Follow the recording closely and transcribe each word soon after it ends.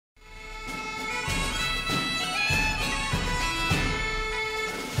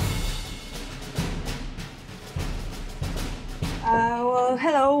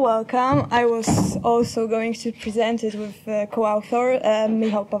Hello, welcome. I was also going to present it with co-author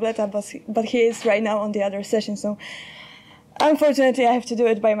Michał, Pawleta, but he is right now on the other session, so unfortunately I have to do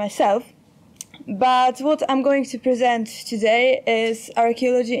it by myself. But what I'm going to present today is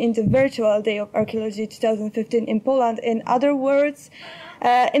Archaeology in the Virtual Day of Archaeology 2015 in Poland. In other words,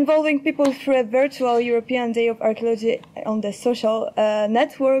 involving people through a virtual European Day of Archaeology on the social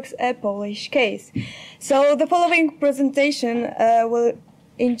networks, a Polish case. So the following presentation will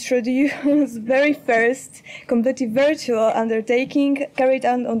introduce very first completely virtual undertaking carried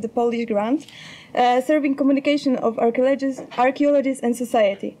out on the Polish ground, serving communication of archaeologists and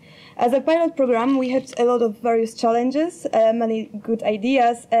society. As a pilot program, we had a lot of various challenges, many good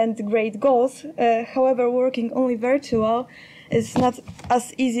ideas and great goals. However, working only virtual is not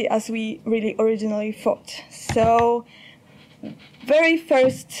as easy as we really originally thought. So, very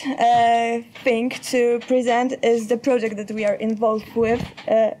first thing to present is the project that we are involved with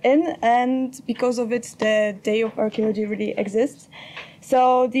and because of it, the Day of Archaeology really exists.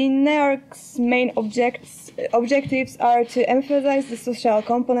 So the NEARCH's main objectives are to emphasize the social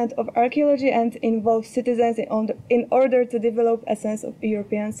component of archaeology and involve citizens in order to develop a sense of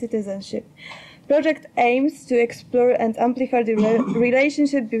European citizenship. Project aims to explore and amplify the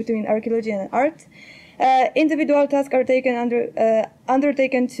relationship between archaeology and art. Individual tasks are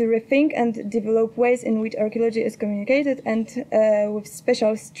undertaken to rethink and develop ways in which archaeology is communicated and with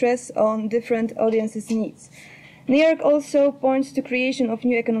special stress on different audiences' needs. NEARCH also points to creation of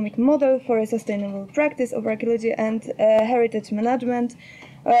new economic model for a sustainable practice of archaeology and heritage management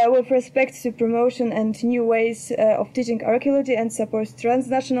with respect to promotion and new ways of teaching archaeology and supports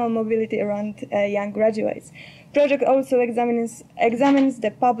transnational mobility around young graduates. Project also examines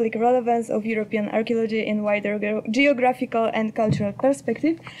the public relevance of European archaeology in wider geographical and cultural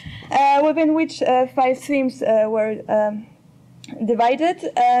perspective, within which 5 themes were divided,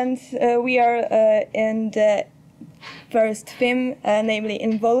 and we are in the first theme, namely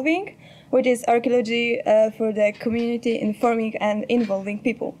involving, which is archaeology for the community, informing and involving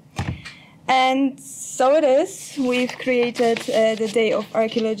people. And so it is, we've created the Day of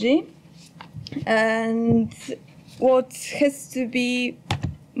Archaeology, and what has to be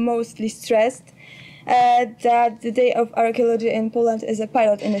mostly stressed that the Day of Archaeology in Poland is a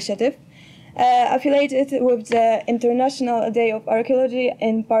pilot initiative affiliated with the International Day of Archaeology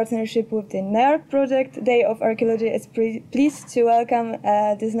in partnership with the NEARCH project. Day of Archaeology is pleased to welcome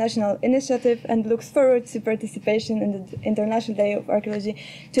this national initiative and looks forward to participation in the International Day of Archaeology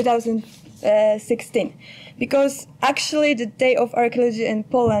 2016. Because actually the Day of Archaeology in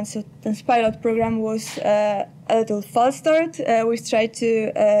Poland, so this pilot program was a little false start. We've tried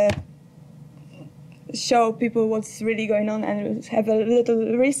to show people what's really going on and have a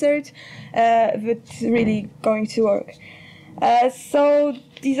little research if it's really going to work. So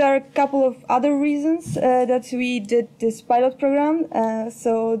these are a couple of other reasons that we did this pilot program.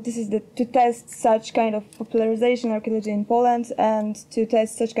 So this is to test such kind of popularization archaeology in Poland and to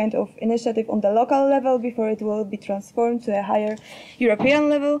test such kind of initiative on the local level before it will be transformed to a higher European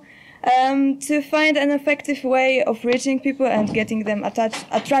level. To find an effective way of reaching people and getting them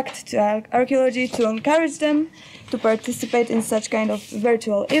attracted to archaeology, to encourage them to participate in such kind of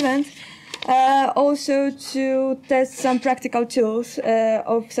virtual event. Also to test some practical tools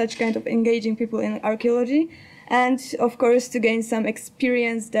of such kind of engaging people in archaeology, and of course to gain some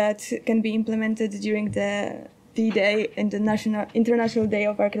experience that can be implemented during the D-Day in the International Day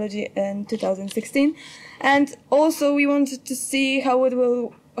of Archaeology in 2016. And also we wanted to see how it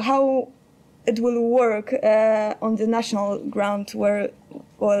will work on the national ground where,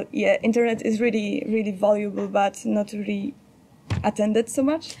 well, yeah, internet is really valuable but not really attended so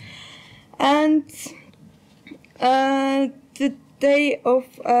much. And the Day of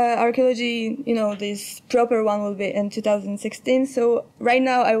Archaeology, this proper one will be in 2016. So right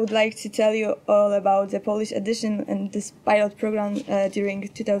now I would like to tell you all about the Polish edition and this pilot program during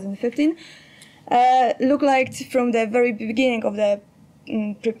 2015. Look like from the very beginning of the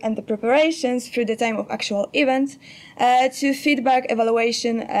preparations through the time of actual event to feedback,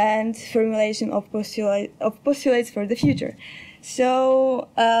 evaluation and formulation of postulates for the future. So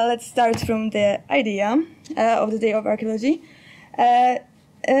let's start from the idea of the Day of Archaeology.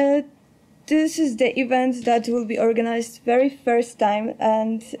 This is the event that will be organized very first time,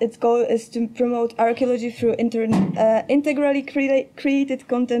 and its goal is to promote archaeology through integrally created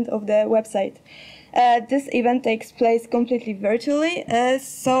content of the website. This event takes place completely virtually.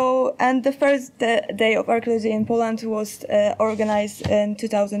 And the first Day of Archaeology in Poland was organized in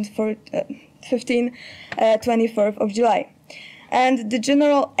 2015, 24th of July. And the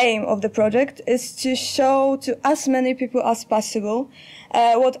general aim of the project is to show to as many people as possible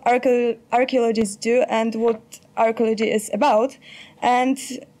what archaeologists do and what archaeology is about, and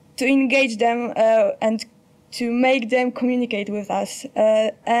to engage them and to make them communicate with us.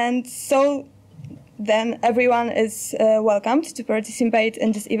 And so then everyone is welcomed to participate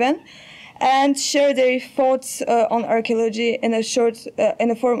in this event and share their thoughts on archaeology in a in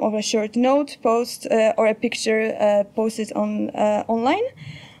the form of a short note, post, or a picture posted online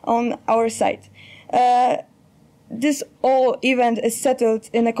on our site. This whole event is settled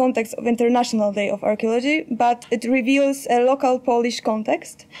in a context of International Day of Archaeology, but it reveals a local Polish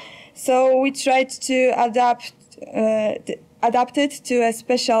context. So we tried to adapt it to a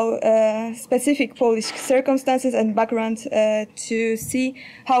specific Polish circumstances and background to see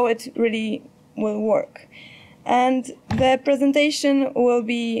how it really will work. And the presentation will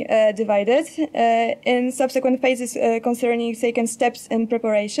be divided in subsequent phases concerning second steps in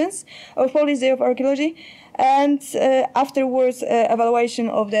preparations of Polish Day of Archaeology, and afterwards evaluation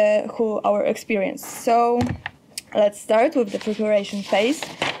of the whole our experience. So let's start with the preparation phase.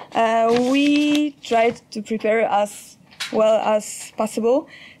 We tried to prepare as well as possible.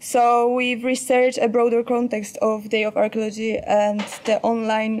 So we've researched a broader context of Day of Archaeology and the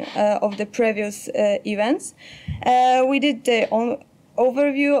online of the previous events. We did the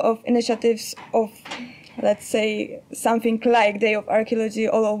overview of initiatives of, let's say, something like Day of Archaeology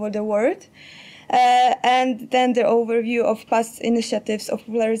all over the world. And then the overview of past initiatives of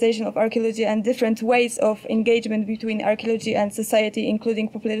popularization of archaeology and different ways of engagement between archaeology and society, including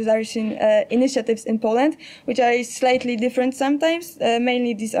popularization initiatives in Poland, which are slightly different sometimes.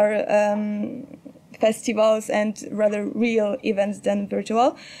 Mainly these are festivals and rather real events than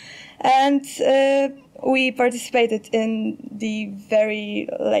virtual. And we participated in the very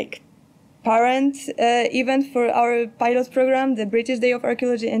parent event for our pilot program, the British Day of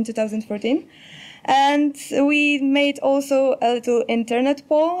Archaeology in 2014. And we made also a little internet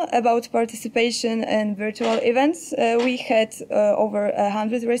poll about participation in virtual events. We had over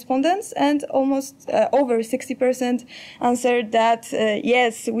 100 respondents, and almost over 60% answered that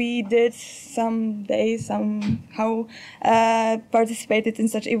yes, we did someday somehow participated in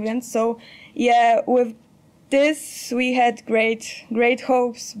such events. So yeah, with this we had great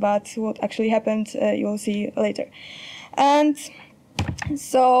hopes, but what actually happened you will see later. And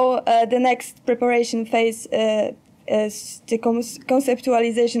so the next preparation phase is the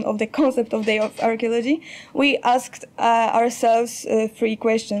conceptualization of the concept of Day of Archaeology. We asked ourselves 3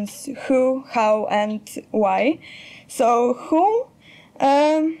 questions: who, how, and why. So who?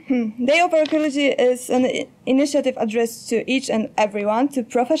 Day of Archaeology is an initiative addressed to each and everyone, to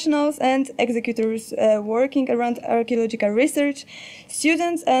professionals and executors working around archaeological research,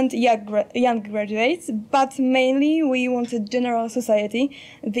 students and young graduates, but mainly we wanted general society,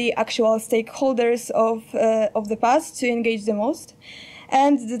 the actual stakeholders of the past, to engage the most.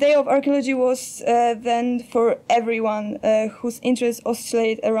 And the Day of Archaeology was then for everyone whose interests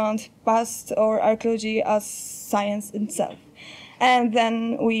oscillate around past or archaeology as science itself. And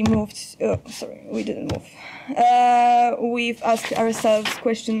then we moved, we didn't move. We've asked ourselves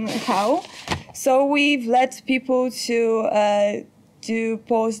question how. So we've let people to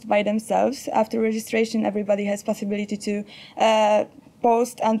post by themselves. After registration, everybody has possibility to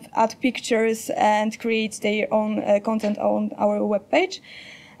post and add pictures and create their own content on our webpage.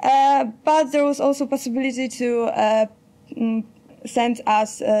 But there was also possibility to send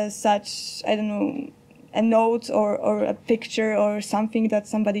us such, I don't know, a note or a picture or something that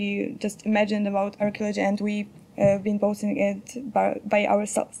somebody just imagined about archaeology, and we've been posting it by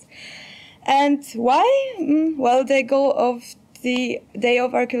ourselves. And why? Well, the goal of the Day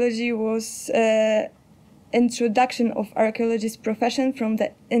of Archaeology was introduction of archaeologist's profession from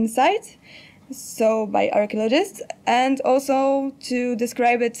the inside, so by archaeologists, and also to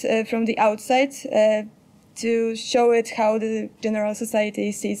describe it from the outside, to show it how the general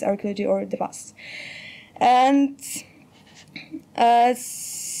society sees archaeology or the past. And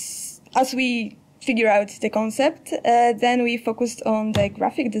as we figure out the concept, then we focused on the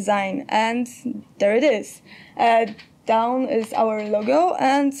graphic design, and there it is. Down is our logo,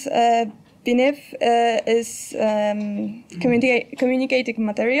 and beneath is communicating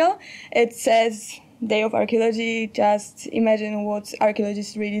material. It says Day of Archaeology. Just imagine what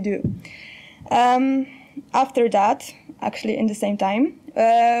archaeologists really do. After that, actually in the same time,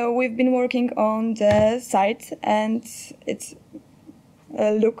 we've been working on the site and its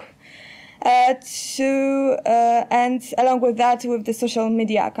look, and along with that, with the social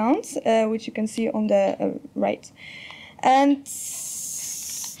media accounts, which you can see on the right. And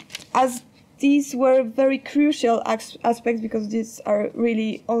as these were very crucial aspects because these are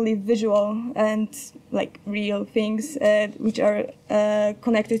really only visual and like real things which are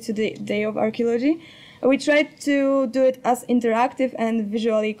connected to the day of archaeology. We tried to do it as interactive and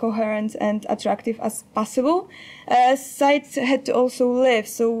visually coherent and attractive as possible. Site had to also live,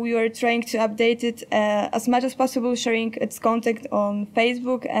 so we were trying to update it as much as possible, sharing its content on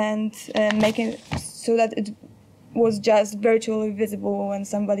Facebook and making it so that it was just virtually visible when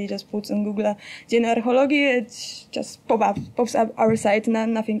somebody just puts on Google Archaeology, it just pops up our site,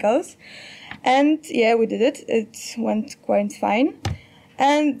 nothing else. And yeah, we did it. It went quite fine.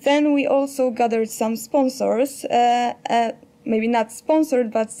 And then we also gathered some sponsors, maybe not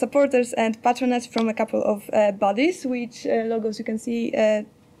sponsored, but supporters and patronage from a couple of bodies, which logos you can see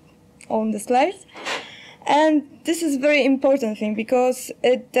on the slides. And this is a very important thing because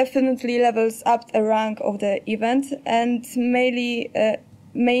it definitely levels up the rank of the event, and mainly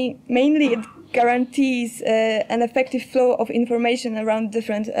it guarantees an effective flow of information around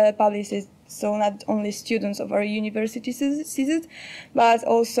different publics. So not only students of our university sees it, but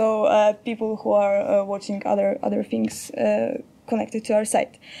also people who are watching other things connected to our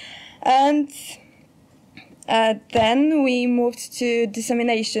site. And then we moved to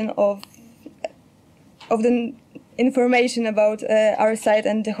dissemination of the information about our site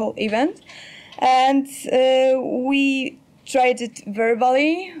and the whole event. And we tried it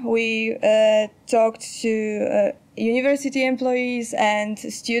verbally. We talked to university employees and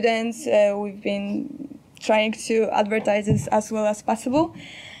students. We've been trying to advertise this as well as possible.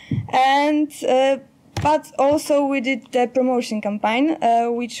 And but also we did the promotion campaign,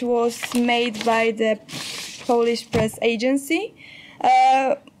 which was made by the Polish press agency.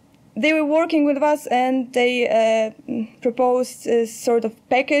 They were working with us and they proposed a sort of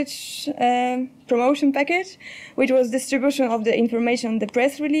package, promotion package, which was distribution of the information on the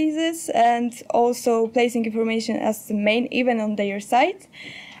press releases and also placing information as the main event on their site,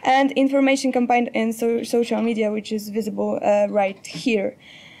 and information campaign in social media, which is visible right here.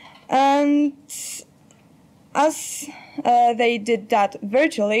 And as they did that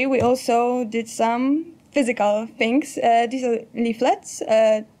virtually, we also did some physical things. These are leaflets,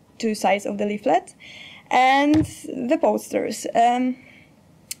 two sides of the leaflet, and the posters.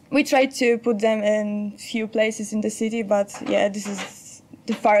 We tried to put them in few places in the city, but yeah, this is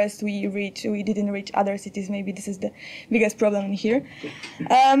the farthest we reach. We didn't reach other cities. Maybe this is the biggest problem here.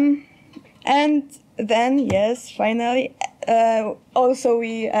 And then, yes, finally, also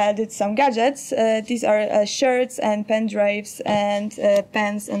we did some gadgets. These are shirts and pen drives and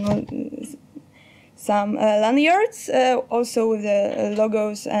pens and some lanyards, also with the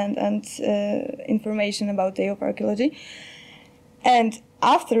logos and information about Day of Archaeology. And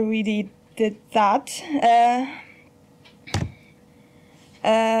after we did that,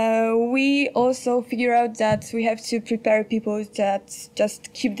 we also figure out that we have to prepare people that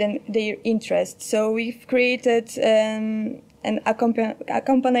just keep their interest. So we've created an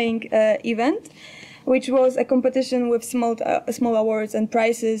accompanying event, which was a competition with small awards and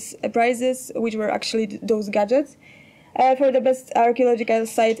prizes, which were actually those gadgets. For the best archaeological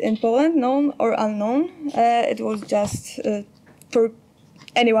site in Poland, known or unknown, it was just for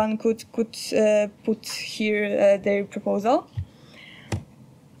anyone could put here their proposal.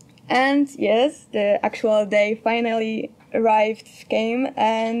 And yes, the actual day finally came,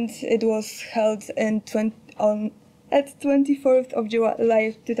 and it was held at 24th of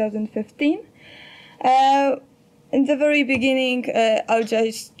July 2015. In the very beginning, I'll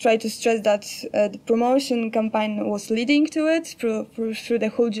just try to stress that the promotion campaign was leading to it through the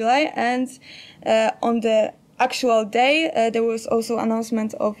whole July, and on the actual day, there was also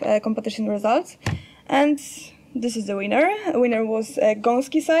announcement of competition results, and this is the winner. The winner was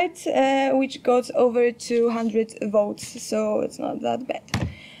Gąski site, which got over 200 votes, so it's not that bad.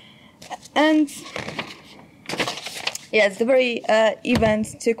 And yes, the very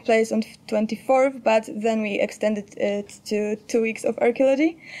event took place on 24th, but then we extended it to 2 weeks of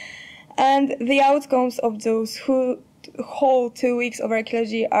archaeology. And the outcomes of those whole 2 weeks of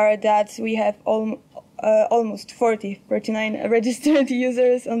archaeology are that we have almost 39 registered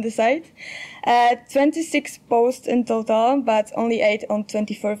users on the site, 26 posts in total, but only 8 on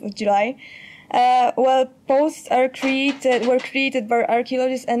 24th of July. Posts were created by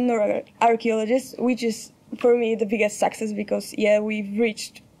archaeologists and non-archaeologists, which is for me the biggest success because we've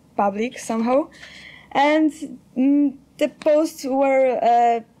reached public somehow. And the posts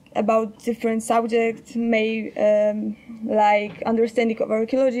were about different subjects, like understanding of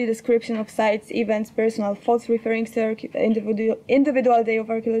archaeology, description of sites, events, personal thoughts referring to individual day of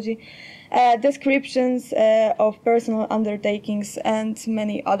archaeology, descriptions of personal undertakings, and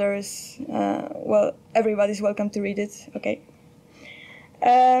many others. Well, everybody's welcome to read it, okay?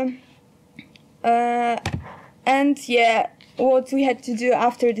 And yeah, what we had to do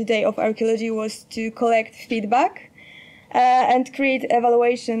after the day of archaeology was to collect feedback and create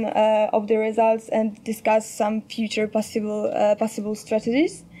evaluation of the results and discuss some future possible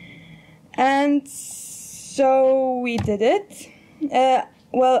strategies. And so we did it.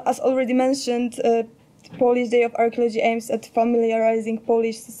 Well, as already mentioned, the Polish Day of Archaeology aims at familiarizing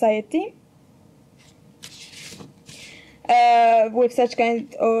Polish society with such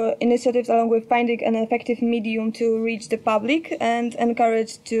kind of initiatives, along with finding an effective medium to reach the public and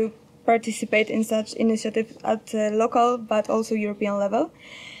encourage to participate in such initiatives at local but also European level.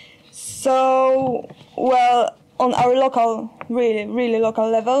 So, well, on our local, really local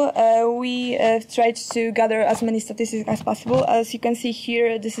level, we tried to gather as many statistics as possible. As you can see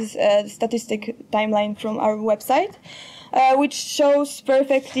here, this is a statistic timeline from our website, which shows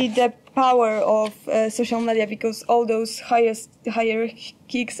perfectly the power of social media, because all those higher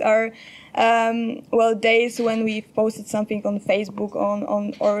kicks are well, days when we've posted something on Facebook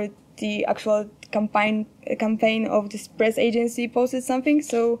or the actual campaign of this press agency posted something.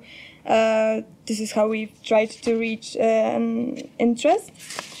 So this is how we've tried to reach interest.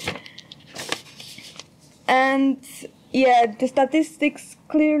 And yeah, the statistics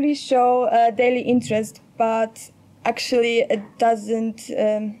clearly show daily interest, but actually it doesn't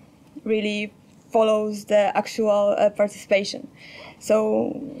really follows the actual participation.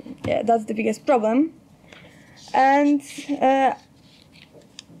 So yeah, that's the biggest problem. And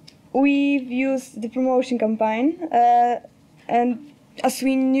we've used the promotion campaign, and as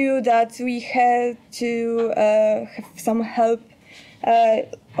we knew that we had to have some help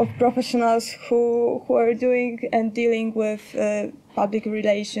of professionals who are doing and dealing with public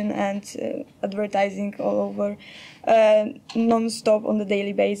relation and advertising all over non-stop on the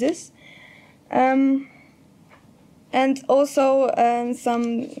daily basis. And also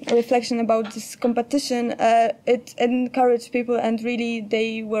some reflection about this competition. It encouraged people, and really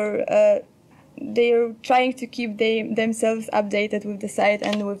they're trying to keep themselves updated with the site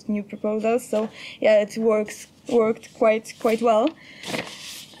and with new proposals. So yeah, it worked quite well.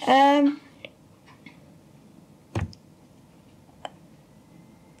 And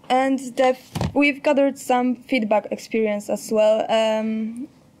we've gathered some feedback experience as well.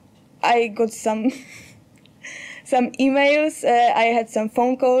 I got some emails, I had some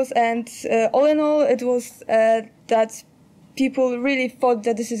phone calls, and all in all, it was that people really thought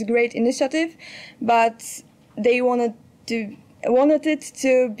that this is a great initiative, but they wanted it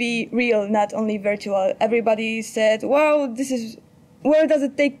to be real, not only virtual. Everybody said, "Wow, where does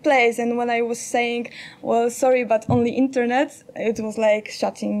it take place?" And when I was saying, "Well, sorry, but only internet," it was like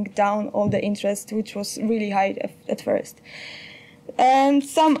shutting down all the interest, which was really high at first. And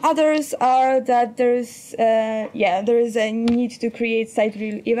some others are that there is a need to create site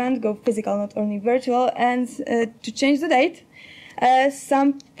real event, go physical, not only virtual, and to change the date.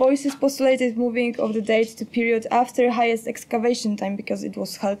 Some voices postulated moving of the date to period after highest excavation time, because it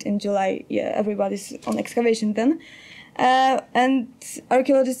was held in July. Yeah, everybody's on excavation then. And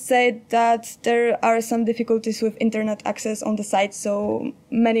archaeologists said that there are some difficulties with internet access on the site, so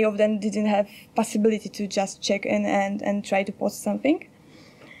many of them didn't have possibility to just check in and try to post something.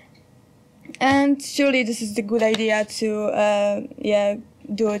 And surely this is the good idea to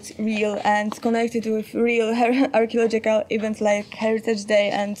do it real and connect it with real archaeological events like Heritage Day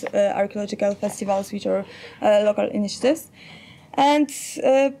and archaeological festivals, which are local initiatives. And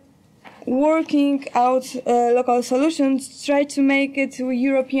working out local solutions, try to make it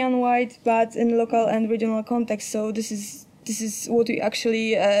European-wide, but in local and regional context. So this is what we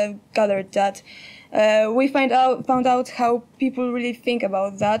actually gathered, that we found out how people really think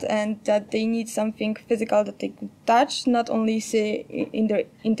about that, and that they need something physical that they could touch, not only see in the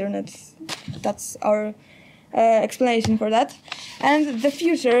internet. That's our explanation for that. And the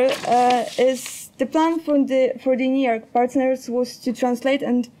future is the plan for the NEARCH partners was to translate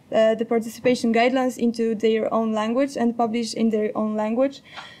and the participation guidelines into their own language and publish in their own language,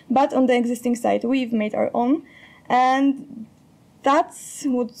 but on the existing site we've made our own. And that's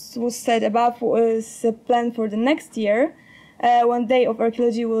what was said above was a plan for the next year. When Day of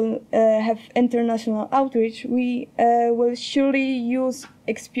Archaeology will have international outreach, we will surely use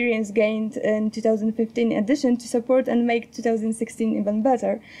experience gained in 2015 edition to support and make 2016 even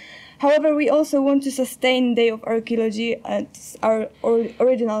better. However, we also want to sustain Day of Archaeology at our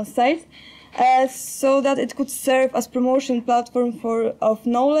original site, so that it could serve as promotion platform of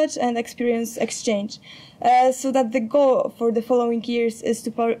knowledge and experience exchange. So that the goal for the following years is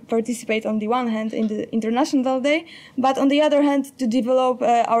to participate on the one hand in the International Day, but on the other hand to develop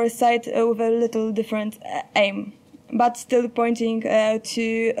our site with a little different aim, but still pointing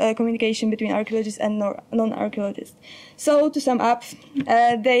to communication between archaeologists and non-archaeologists. So to sum up,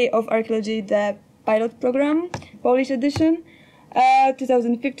 Day of Archaeology, the pilot program, Polish edition,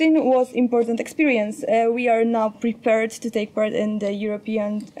 2015 was important experience. We are now prepared to take part in the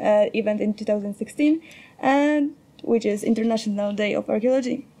European event in 2016, which is International Day of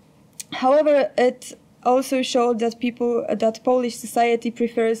Archaeology. However, it also showed that Polish society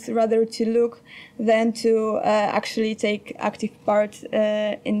prefers rather to look than to actually take active part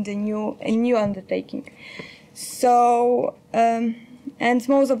in the new undertaking. So, and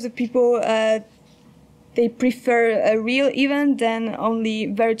most of the people they prefer a real event than only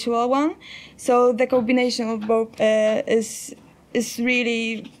virtual one. So the combination of both is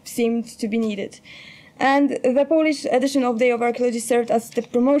really seemed to be needed. And the Polish edition of Day of Archaeology served as the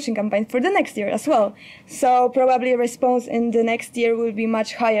promotion campaign for the next year as well. So probably a response in the next year will be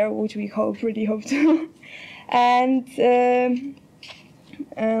much higher, which we really hope to. And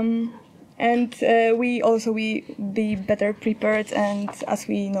we be better prepared, and as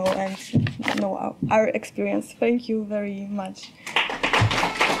we know and know our experience. Thank you very much.